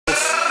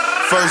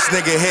First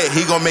nigga hit,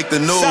 he gon' make the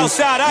news.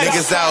 Southsideice.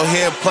 Niggas out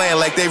here playing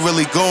like they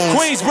really goons.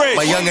 Queensbridge.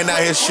 My youngin'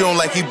 out here shooting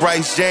like he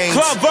Bryce James.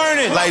 Club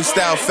burning.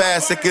 Lifestyle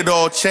fast, it could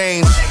all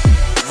change.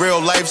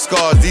 Real life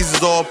scars, these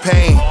is all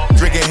pain.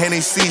 Drinking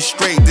Hennessy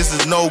straight, this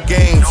is no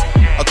games.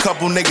 A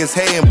couple niggas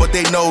hating, but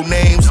they know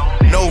names.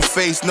 No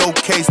face, no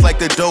case like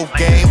the dope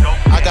game.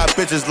 I got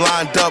bitches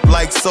lined up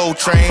like Soul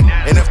Train.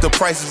 And if the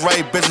price is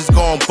right, bitches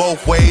going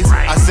both ways.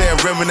 I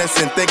said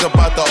reminisce and think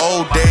about the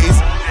old days.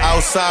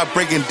 Outside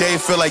breaking day,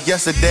 feel like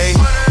yesterday.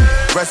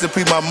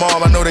 Recipe my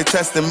mom, I know they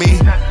testing me,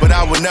 but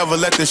I would never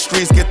let the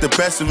streets get the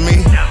best of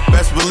me.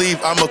 Best believe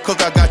I'm a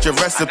cook, I got your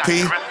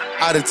recipe.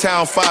 Out of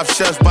town, 5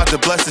 chefs bout to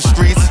bless the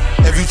streets.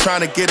 If you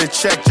tryna get a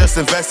check, just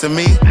invest in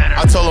me.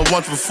 I told them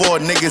once before,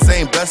 niggas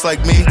ain't best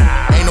like me.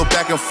 Ain't no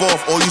back and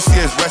forth, all you see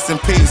is rest in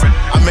peace.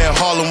 I'm in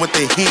Harlem with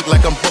the heat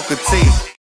like I'm Booker T.